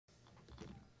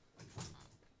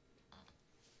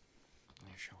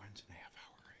ends in a half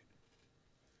hour, right?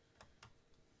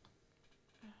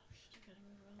 Oh, shit, I gotta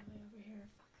move all the way over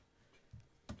here. Fuck.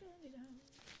 Okay.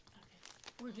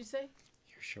 What'd you say?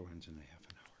 Your show ends in a half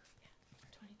an hour. Yeah,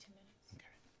 22 minutes.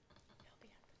 Okay. He'll be at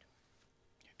the door.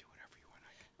 You do whatever you want.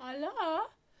 Hola.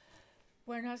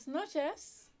 Buenas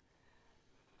noches.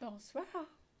 Bonsoir.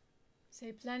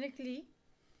 C'est Planet Glee.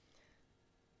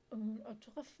 Une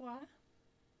autre fois.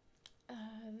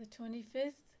 The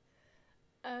 25th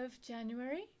of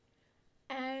January.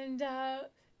 And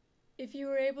if you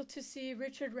were able to see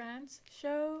Richard Rand's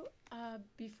show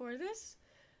before this,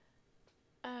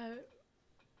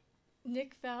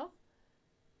 Nykk Fell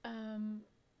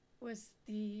was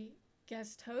the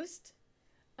guest host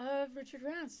of Richard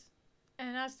Rand's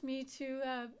and asked me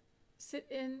to sit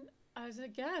in as a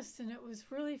guest, and it was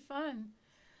really fun.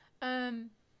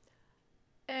 And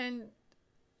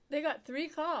they got 3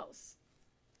 calls.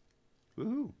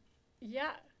 Woohoo!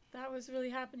 Yeah, that was really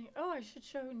happening. Oh, I should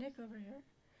show Nick over here.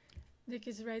 Nick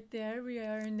is right there. We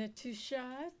are in the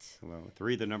 2-shot. Well,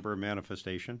 3, the number of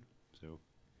manifestation. So.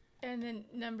 And then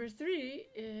number 3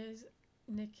 is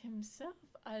Nick himself,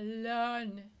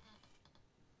 alone.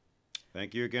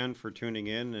 Thank you again for tuning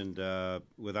in. And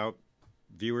without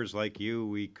viewers like you,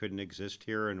 we couldn't exist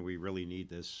here, and we really need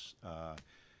this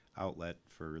outlet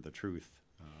for the truth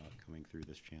coming through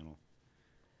this channel.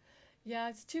 Yeah,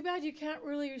 it's too bad you can't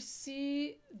really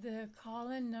see the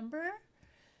call-in number.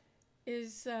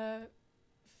 Is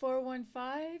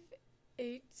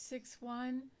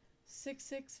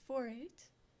 415-861-6648.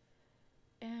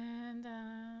 And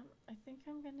I think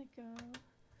I'm going to go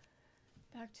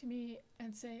back to me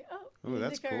and say, oh,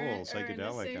 that's Nick cool. are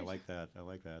Psychedelic. I like that. I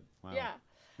like that. Wow. Yeah.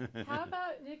 How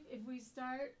about, Nick, if we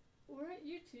start, we're at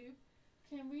YouTube,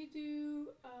 can we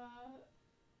do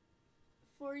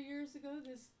 4 years ago,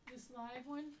 this live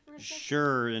one for a second?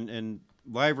 Sure, and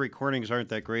live recordings aren't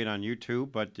that great on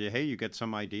YouTube, but hey, you get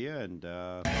some idea, and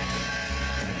that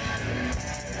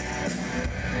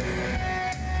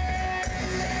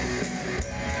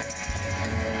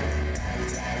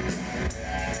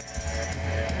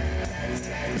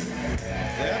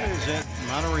is it,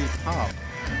 Monterey Pop.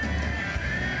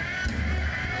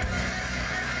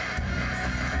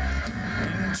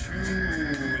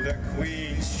 Into the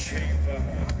Queen's chamber.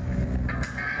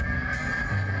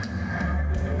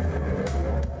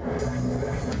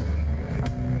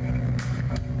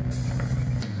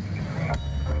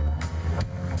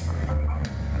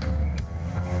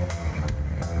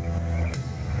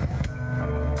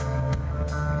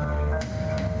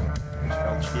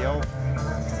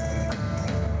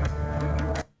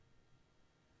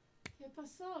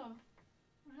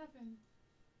 What happened?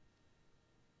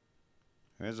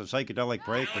 There's a psychedelic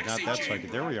break, but not that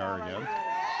psychedelic. There we are again.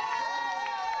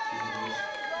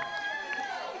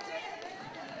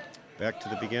 Back to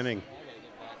the beginning.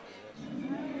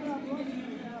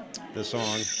 The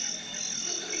song.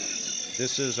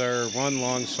 This is our one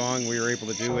long song we were able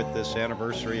to do at this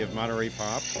anniversary of Monterey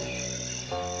Pop.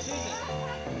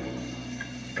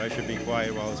 But I should be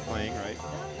quiet while it's playing, right?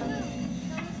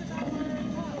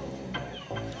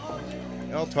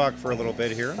 I'll talk for a little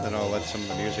bit here, and then I'll let some of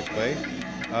the music play.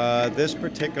 This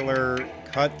particular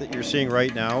cut that you're seeing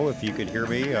right now, if you could hear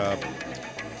me,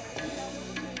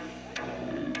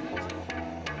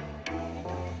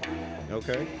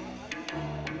 okay.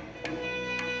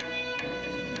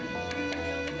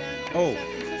 Oh,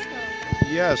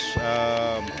 yes,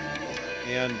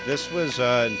 and this was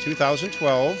in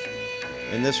 2012,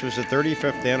 and this was the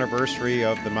 35th anniversary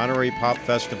of the Monterey Pop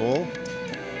Festival.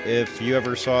 If you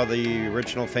ever saw the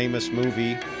original famous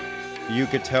movie, you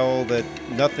could tell that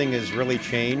nothing has really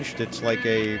changed. It's like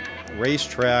a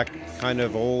racetrack, kind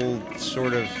of old,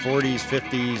 sort of 40s,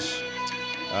 50s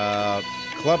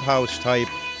clubhouse type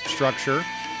structure.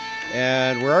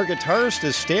 And where our guitarist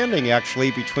is standing, actually,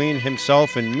 between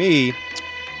himself and me,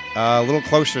 a little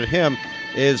closer to him,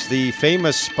 is the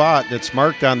famous spot that's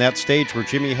marked on that stage where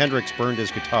Jimi Hendrix burned his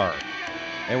guitar.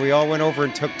 And we all went over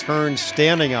and took turns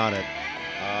standing on it.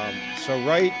 So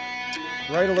right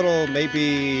a little,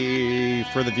 maybe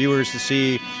for the viewers to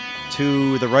see,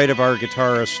 to the right of our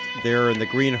guitarist there in the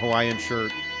green Hawaiian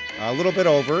shirt. A little bit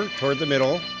over, toward the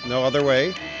middle, no other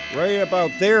way. Right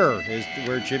about there is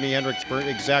where Jimi Hendrix burned,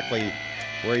 exactly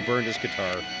where he burned his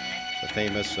guitar. The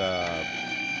famous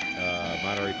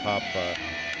Monterey Pop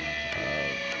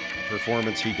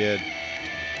performance he did.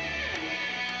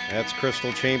 That's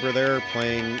Crystal Chamber there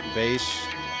playing bass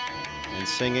and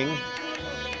singing.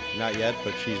 Not yet,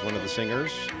 but she's one of the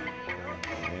singers.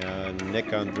 And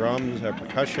Nick on drums,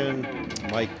 percussion,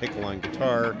 Mike Pickle on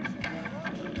guitar,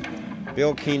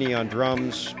 Bill Keeney on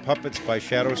drums, puppets by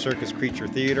Shadow Circus Creature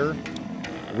Theater,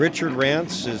 Richard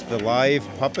Rance is the live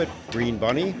puppet, Green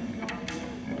Bunny.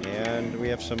 And we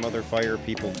have some other fire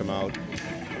people come out.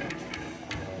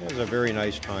 It was a very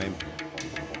nice time.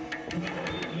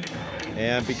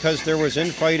 And because there was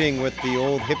infighting with the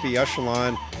old hippie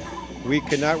echelon, we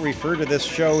could not refer to this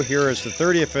show here as the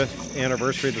 35th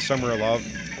anniversary of the Summer of Love.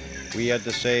 We had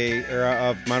to say,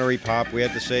 of Monterey Pop, we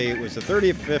had to say it was the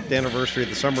 35th anniversary of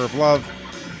the Summer of Love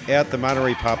at the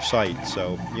Monterey Pop site.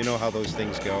 So you know how those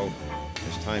things go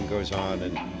as time goes on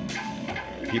and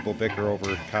people bicker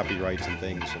over copyrights and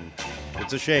things. And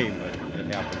it's a shame, but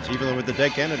it happens, even with the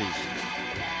Dead Kennedys.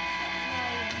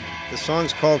 The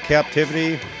song's called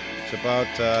Captivity. It's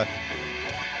about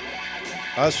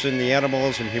us and the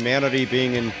animals and humanity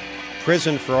being in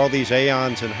prison for all these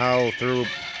aeons, and how through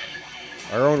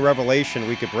our own revelation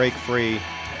we could break free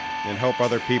and help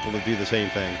other people to do the same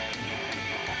thing.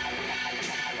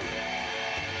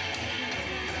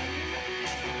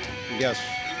 Yes.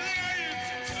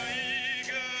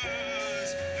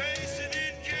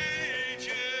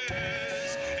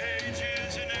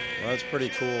 Well, that's pretty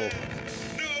cool.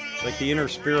 It's like the inner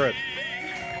spirit.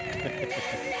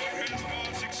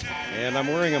 And I'm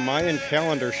wearing a Mayan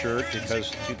calendar shirt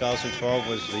because 2012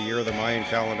 was the year of the Mayan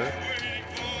calendar.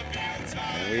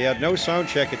 And we had no sound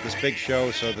check at this big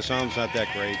show, so the sound's not that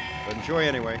great. But enjoy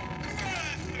anyway.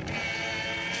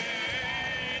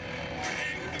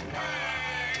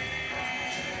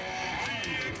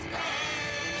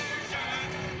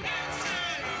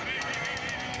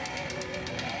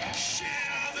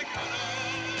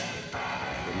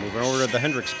 We're moving over to the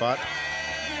Hendrix spot.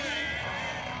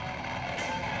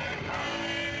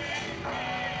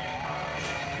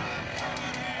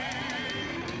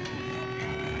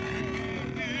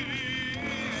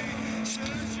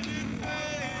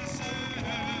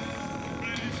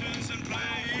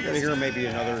 We're going to hear maybe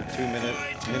another minute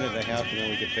and a half, and then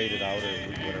we could fade it out or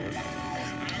whatever.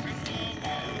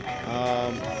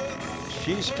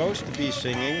 She's supposed to be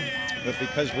singing, but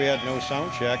because we had no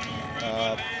sound check,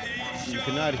 you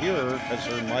cannot hear her because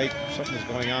her mic, something was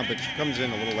going on, but she comes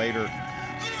in a little later.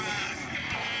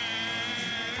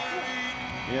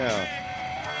 Yeah.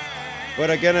 But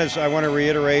again, as I want to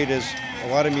reiterate, is a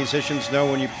lot of musicians know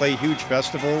when you play huge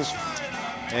festivals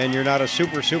and you're not a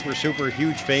super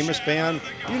huge famous band,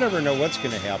 you never know what's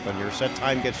going to happen. Your set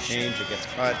time gets changed, it gets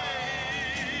cut.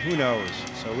 Who knows?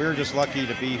 So we were just lucky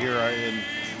to be here and,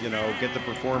 get to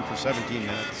perform for 17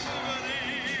 minutes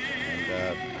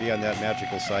and be on that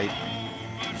magical site.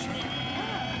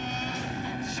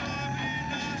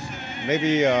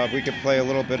 Maybe we could play a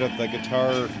little bit of the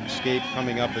guitar escape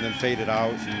coming up and then fade it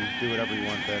out and do whatever you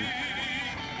want then.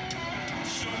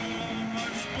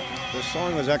 This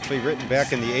song was actually written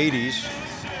back in the 80s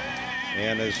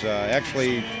and has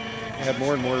actually had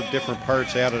more and more different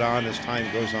parts added on as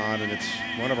time goes on, and it's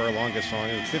one of our longest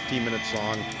songs. It's a 15-minute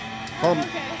song.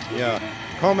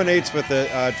 Culminates with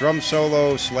a drum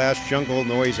solo / jungle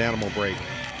noise animal break.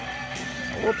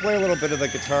 We'll play a little bit of the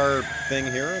guitar thing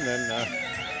here and then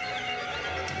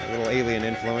a little alien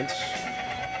influence.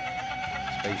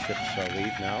 Spaceships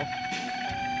leave now.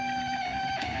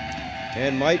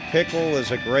 And Mike Pickle is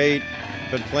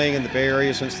been playing in the Bay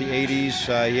Area since the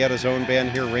 80s. He had his own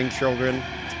band here, Ring Children.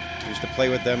 Used to play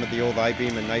with them at the old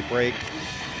I-Beam and Nightbreak.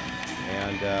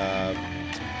 And,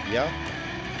 yeah.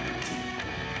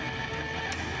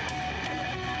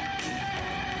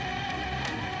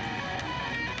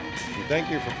 And thank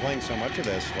you for playing so much of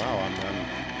this. Wow, I'm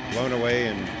blown away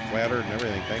and flattered and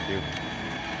everything. Thank you.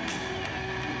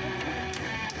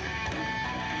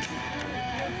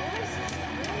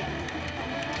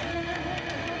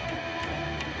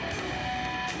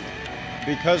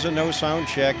 Because of no sound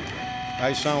check,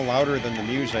 I sound louder than the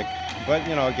music. But,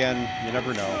 again, you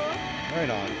never know. Right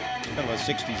on. It's kind of a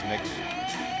 60s mix.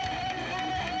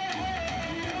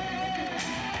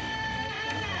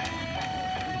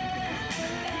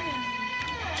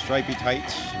 Stripy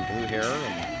tights and blue hair.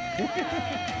 And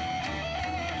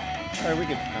all right, we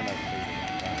could kind of fade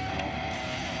it out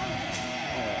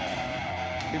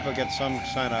now. People get some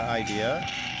kind of idea.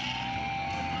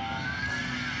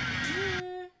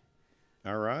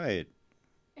 All right.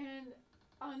 And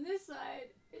on this side,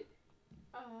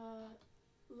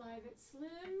 Live at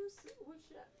Slim's. Where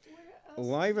else?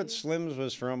 Live at Slim's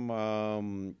was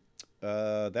from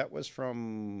that was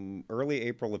from early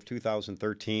April of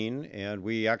 2013, and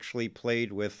we actually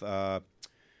played with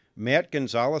Matt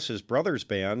Gonzalez's brother's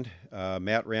band.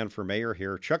 Matt ran for mayor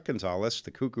here. Chuck Gonzalez,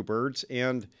 the Cuckoo Birds,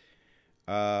 and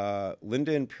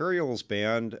Linda Imperial's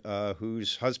band,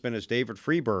 whose husband is David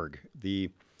Freeberg,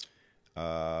 the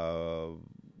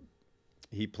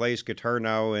he plays guitar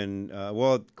now in,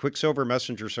 well, Quicksilver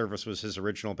Messenger Service was his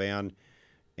original band,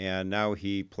 and now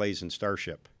he plays in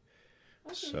Starship.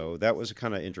 Okay. So that was a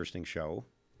kind of interesting show.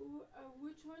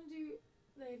 Which one do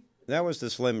they? That was the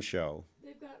Slim show.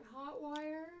 They've got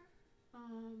Hotwire,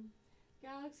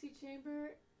 Galaxy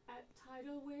Chamber at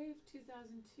Tidal Wave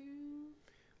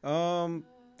 2002.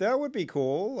 That would be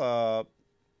cool.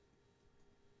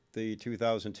 The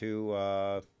 2002.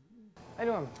 How you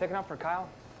doing? Picking up for Kyle?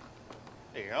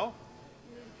 There you go.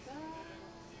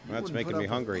 That's making me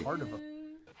hungry. Part of a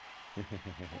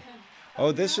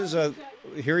Oh, this is a.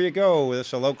 Here you go. This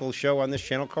is a local show on this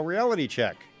channel called Reality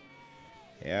Check.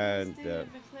 And Stay at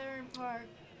McLaren Park.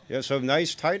 yeah, so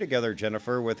nice tie together,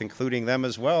 Jennifer, with including them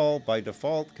as well by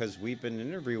default, because we've been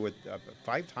interviewed with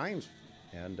 5 times.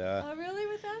 And Oh, really?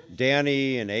 With them?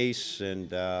 Danny and Ace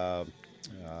and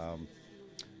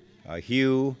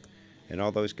Hugh and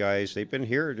all those guys, they've been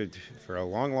here for a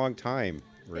long, long time.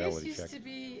 Ace Reality used Check. to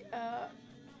be a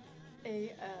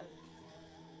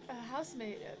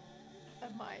housemate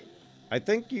of mine. I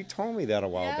think you told me that a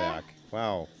while Yeah. back.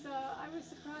 Wow. So I was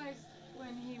surprised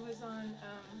when he was on.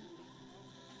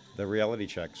 The Reality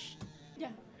Checks. Yeah.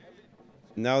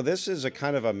 Now this is a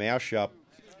kind of a mashup,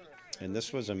 and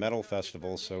this was a metal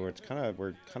festival, so we're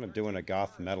kind of doing a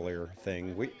goth metaler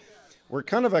thing. We're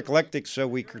kind of eclectic, so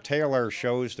we curtail our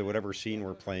shows to whatever scene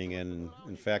we're playing in.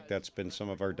 In fact, that's been some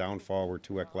of our downfall. We're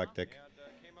too eclectic.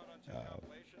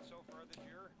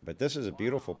 But this is a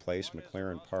beautiful place,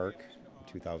 McLaren Park,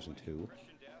 2002.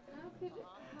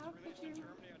 How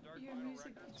could your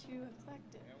music be too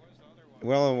eclectic?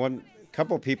 Well, one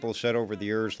couple people said over the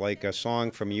years, like a song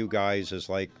from you guys is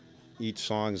like each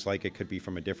song's like it could be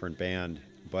from a different band.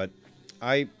 But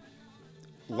I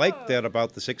liked that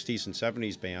about the 60s and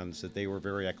 70s bands, that they were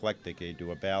very eclectic. They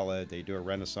do a ballad, they do a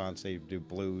Renaissance, they do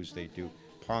blues, they do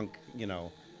punk, you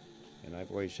know. And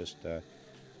I've always just,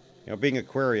 being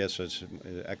Aquarius is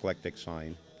an eclectic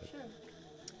sign. But Sure.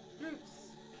 Groups.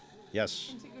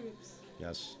 yes, Into groups.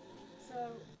 yes. So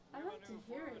I like to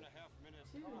hear it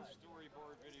too.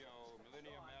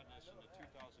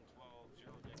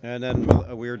 And then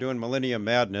we were doing Millennium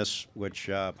Madness, which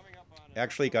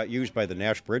actually got used by the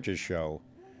Nash Bridges show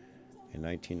in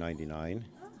 1999.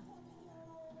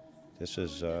 This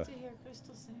is Good to hear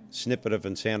Crystal sing. Snippet of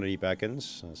Insanity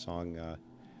Beckons, a song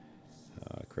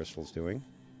Crystal's doing.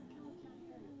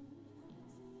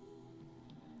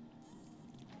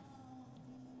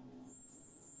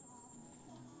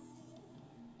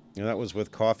 And that was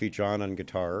with Coffee John on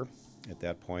guitar at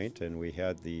that point, and we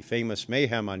had the famous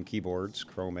Mayhem on keyboards,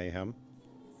 Crow Mayhem.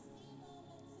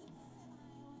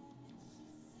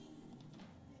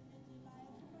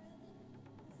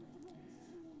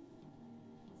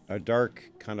 A dark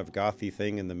kind of gothy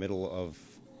thing in the middle of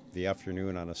the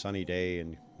afternoon on a sunny day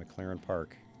in McLaren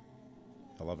Park.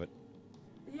 I love it.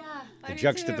 Yeah. I The do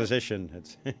juxtaposition.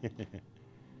 It's So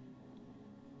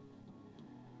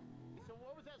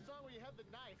what was that song where you had the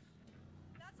knife?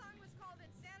 That song was called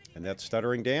Insanity. and that's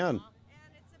Stuttering Dan. And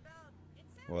it's about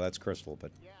insanity. Well, that's Crystal,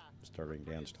 but Yeah. Stuttering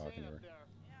Dan's talking to her. There.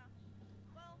 Yeah.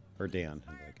 Well, Or Dan,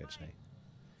 inspired like I'd by say.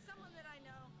 someone that I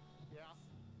know. Yeah.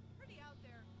 Pretty out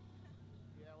there.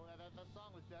 Yeah, well, that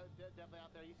song was definitely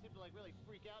out there. You seem to like really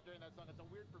freak out during that song. It's a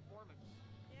weird performance.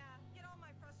 Yeah. Get all my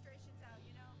frustrations out,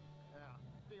 you know?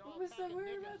 Yeah. You're all What was so attacking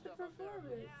weird Nick and about the stuff up there.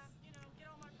 performance? Yeah. You know, get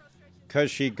all my frustrations Because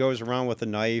she goes around with a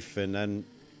knife, and then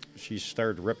she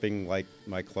started ripping like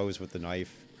my clothes with the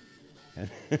knife. Okay.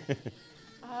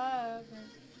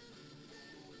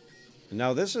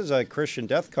 Now this is a Christian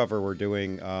death cover we're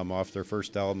doing off their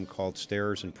first album called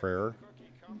Stairs and Prayer.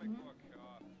 Comic book.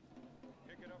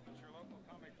 Pick it up at your local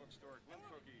comic book store, Gloom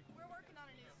Cookie. We're working on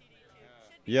a new CD too.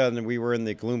 Should be Yeah, and then we were in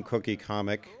the Gloom Cookie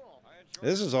comic.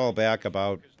 This is all back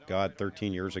about,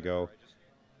 13 years ago,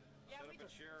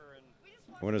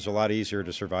 when it was a lot easier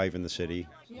to survive in the city.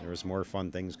 There was more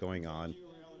fun things going on,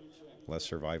 less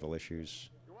survival issues,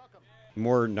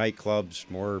 more nightclubs,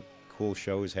 more cool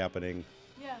shows happening.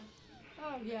 Yeah.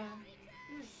 Oh yeah.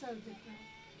 It was so different.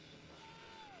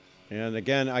 And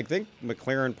again, I think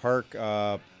McLaren Park,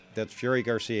 that's Jerry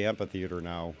Garcia Amphitheater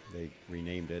now. They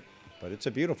renamed it, but it's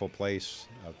a beautiful place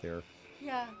out there.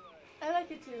 Yeah. I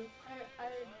like it too.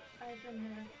 I've been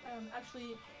there.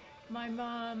 Actually, my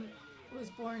mom was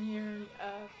born here. And,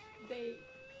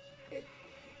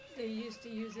 they used to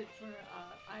use it for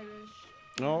Irish.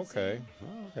 Oh, dancing. okay.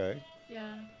 Oh, okay.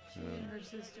 Yeah. She and her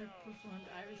sister performed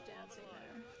Irish dancing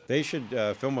there. They should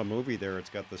film a movie there. It's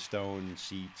got the stone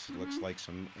seats. It looks like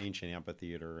some ancient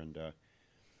amphitheater. And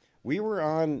we were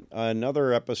on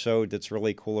another episode that's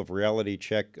really cool of Reality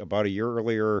Check about a year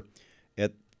earlier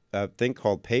at a thing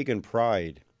called Pagan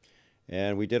Pride.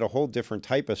 And we did a whole different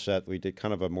type of set. We did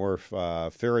kind of a more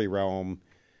fairy realm,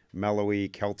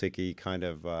 mellowy, Celtic-y kind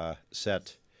of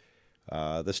set.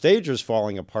 The stage was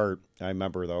falling apart. I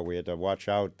remember, though, we had to watch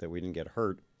out that we didn't get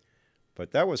hurt.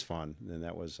 But that was fun, and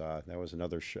that was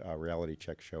another reality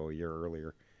check show a year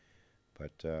earlier.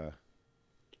 But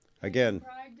again,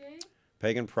 Pride Day?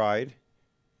 Pagan Pride.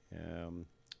 I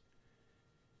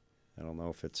don't know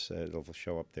if it'll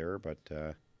show up there, but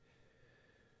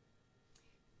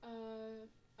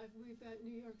we've got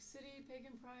New York City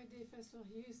Pagan Pride Day Festival,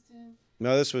 Houston.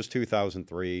 no, this was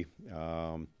 2003.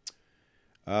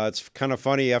 It's kind of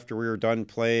funny. After we were done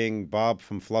playing, Bob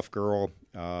from Fluff Girl,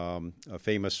 a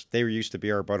famous, they used to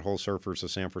be our Butthole Surfers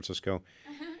of San Francisco.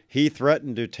 He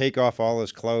threatened to take off all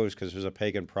his clothes because there's a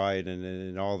Pagan Pride,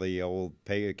 and all the old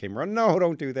pagan came running. No,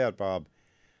 don't do that, Bob.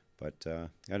 But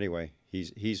anyway,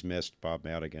 he's missed, Bob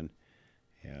Madigan.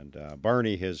 And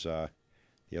Barney, the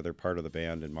other part of the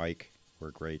band, and Mike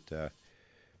were great. They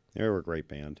were a great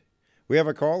band. We have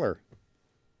a caller.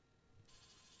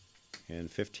 And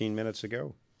 15 minutes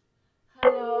ago.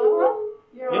 Hello?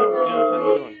 You're how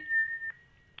you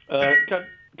doing?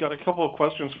 Got a couple of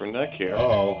questions for Nick here.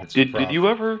 Oh, did you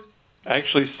ever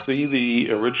actually see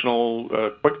the original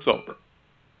Quicksilver?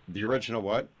 The original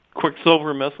what?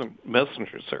 Quicksilver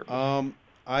Messenger Service.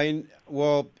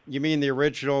 Well, you mean the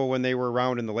original when they were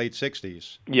around in the late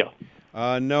 60s? Yeah.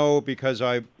 No, because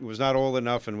I was not old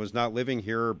enough and was not living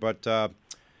here. But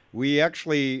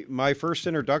my first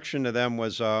introduction to them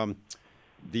was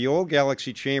the old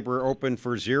Galaxy Chamber opened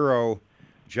for Zero,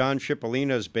 John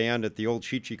Cipollina's band at the old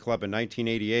Chi-Chi Club in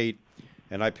 1988.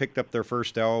 And I picked up their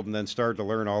first album and then started to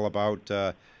learn all about,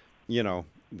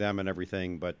 them and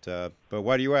everything. But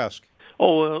why do you ask?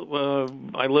 Oh,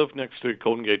 I live next to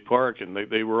Golden Gate Park, and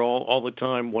they were all the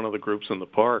time one of the groups in the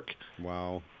park.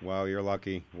 Wow, you're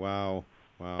lucky. Wow.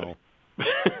 Back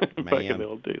in the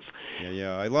old days.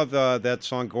 Yeah. I love that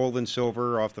song Gold and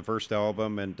Silver off the first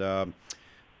album, and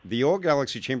the old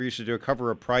Galaxy Chamber used to do a cover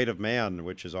of Pride of Man,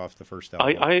 which is off the first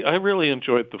album. I really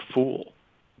enjoyed The Fool.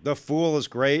 The Fool is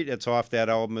great. It's off that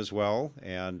album as well.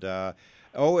 And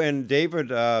and David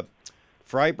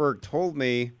Freiberg told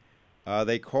me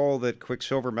they called it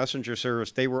Quicksilver Messenger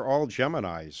Service. They were all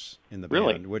Geminis in the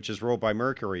band, which is ruled by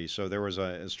Mercury. So there was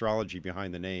an astrology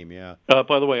behind the name, yeah.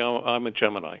 By the way, I'm a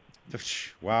Gemini.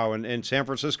 Wow, and San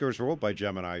Francisco is ruled by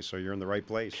Gemini, so you're in the right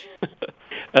place.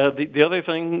 The other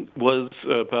thing was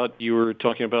you were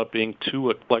talking about being too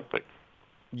eclectic.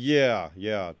 Yeah.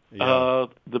 The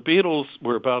Beatles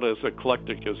were about as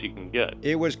eclectic as you can get.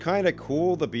 It was kind of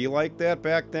cool to be like that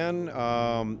back then,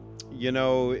 and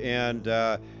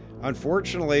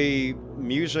unfortunately,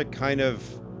 music kind of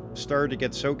started to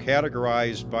get so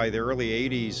categorized by the early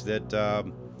 80s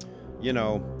that,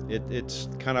 it's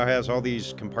kind of has all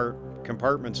these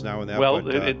compartments now in that. Well,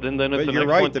 then it's the you're next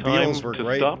right, one the time Beatles were to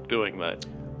great. Stop doing that.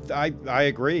 I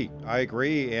agree.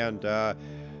 And,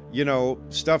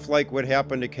 stuff like what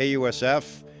happened to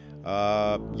KUSF,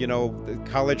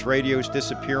 college radios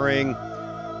disappearing,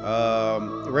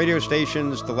 radio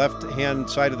stations, the left-hand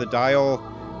side of the dial,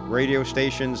 radio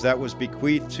stations that was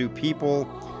bequeathed to people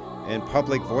and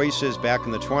public voices back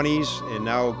in the 20s, and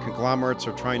now conglomerates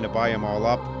are trying to buy them all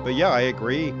up. But yeah, I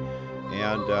agree.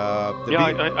 And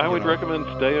I would recommend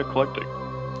stay eclectic.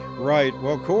 Right.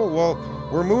 Well, cool. Well,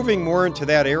 we're moving more into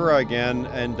that era again,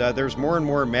 and there's more and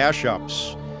more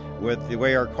mashups with the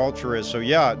way our culture is. So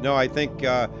yeah, no, I think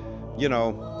that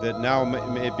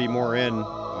now it'd be more in.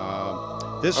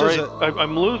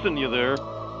 I'm losing you there.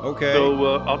 Okay.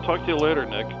 So I'll talk to you later,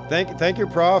 Nick. Thank you,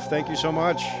 Prof. Thank you so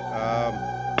much.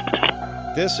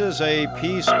 This is a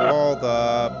piece called.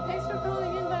 Thanks for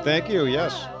calling in. Thank you.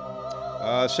 Yes.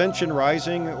 Ascension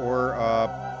Rising, or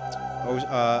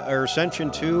Ascension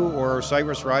 2, or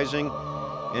Osiris Rising,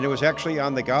 and it was actually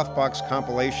on the Goth Box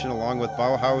compilation along with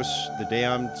Bauhaus, The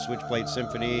Damned, Switchblade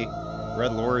Symphony,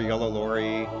 Red Lorry, Yellow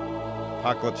Lorry,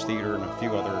 Apocalypse Theater, and a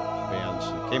few other bands.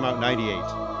 It came out in '98.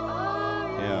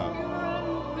 Yeah. You were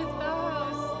on with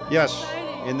Bauhaus. Yes,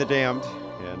 Exciting. in The Damned.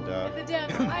 And The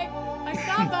Damned. I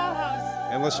saw Bauhaus.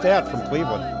 And when I Lestat was from in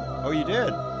Cleveland. Holland. Oh, you did?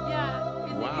 Yeah,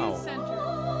 in Wow. the youth center.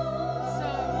 So,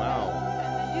 Wow.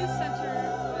 and the youth center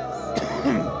was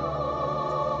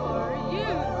for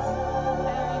youths.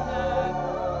 And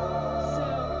so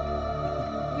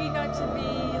we got to be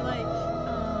like,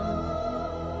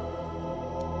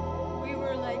 we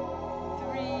were like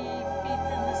 3 feet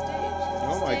from the stage. 'Cause the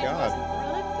Oh my stage God. wasn't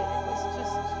lifted. It was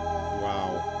just,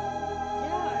 Wow.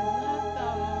 yeah, I love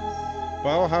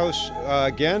Bauhaus. Bauhaus,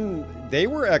 again, they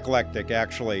were eclectic,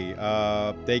 actually.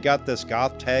 They got this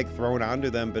goth tag thrown onto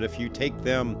them, but if you take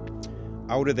them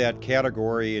out of that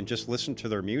category and just listen to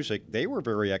their music, they were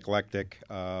very eclectic.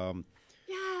 Yeah.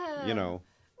 You know.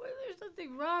 Well, there's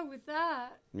nothing wrong with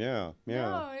that. Yeah.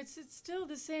 No, it's still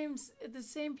the same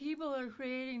people are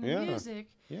creating the Yeah. music.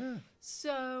 Yeah.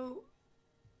 So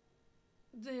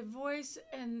the voice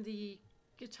and the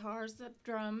guitars, the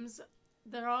drums,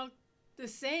 they're all the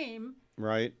same.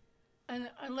 Right. And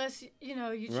unless you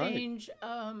Right. change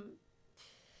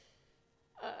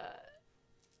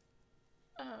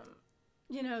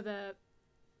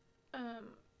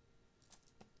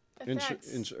the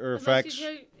effects. Or effects.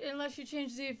 Unless you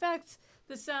change the effects,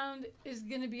 the sound is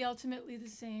going to be ultimately the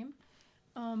same.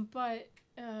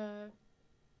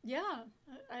 Yeah,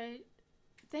 I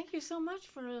thank you so much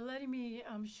for letting me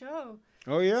show.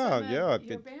 Oh yeah, some of yeah.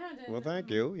 your band. And, Well, thank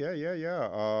you. Yeah.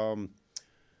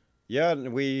 Yeah,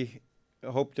 and we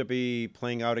hope to be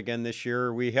playing out again this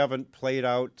year. We haven't played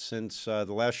out since the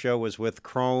last show was with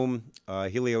Chrome,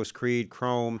 Helios Creed,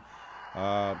 Chrome.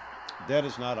 That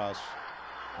is not us.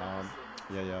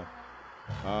 Yeah.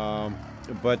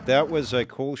 But that was a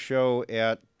cool show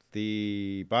at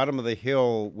the bottom of the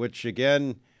hill, which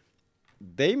again,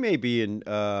 they may be in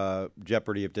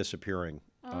jeopardy of disappearing.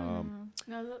 No.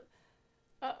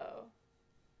 Uh-oh.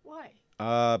 Why?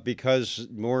 Because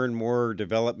more and more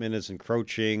development is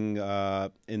encroaching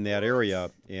in that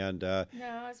area. And No,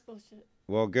 that's bullshit.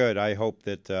 well, good. I hope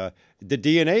that the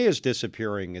DNA is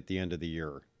disappearing at the end of the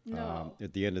year. No.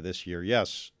 At the end of this year,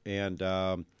 yes. And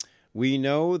we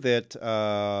know that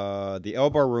the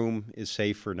Elbow Room is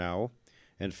safe for now.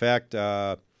 In fact, Matt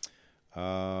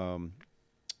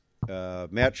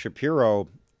Shapiro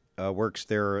works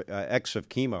there, ex of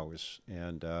Chemo's,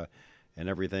 and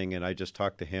everything. And I just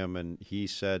talked to him, and he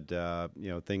said,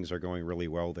 things are going really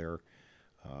well there,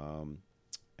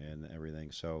 and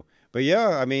everything. So, but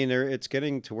yeah, I mean, it's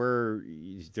getting to where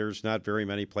there's not very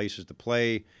many places to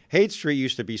play. Haight Street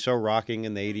used to be so rocking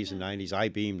in the 80s and 90s.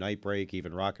 I-Beam, Nightbreak,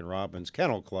 even Rockin' Robin's,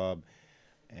 Kennel Club.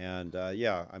 And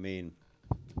yeah, I mean,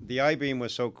 the I-Beam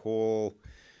was so cool.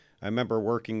 I remember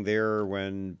working there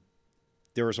when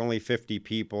there was only 50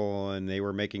 people, and they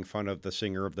were making fun of the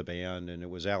singer of the band, and it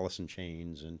was Alice in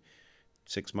Chains. And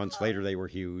 6 months later, they were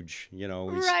huge. We saw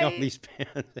Right. these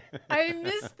bands. I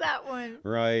missed that one.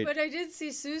 Right. But I did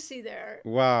see Susie there.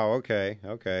 Wow. Okay.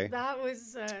 That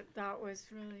was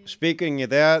really. Speaking of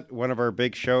that, one of our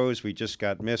big shows we just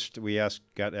got missed. We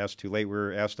got asked too late. We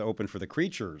were asked to open for the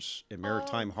Creatures in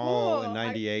Maritime Hall in cool.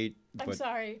 '98. I'm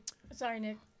sorry,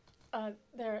 Nick.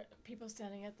 There are people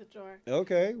standing at the door.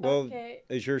 Okay. Well, Okay.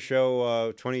 is your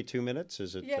show 22 minutes?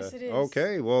 Is it? Yes, it is.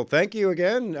 Okay. Well, thank you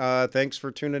again. Thanks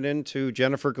for tuning in to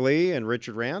Jennifer Glee and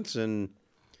Richard Rance, and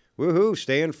woohoo!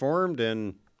 Stay informed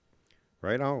and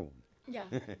right on. Yeah.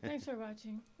 Thanks for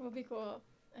watching. We'll be cool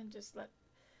and just let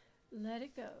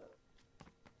it go.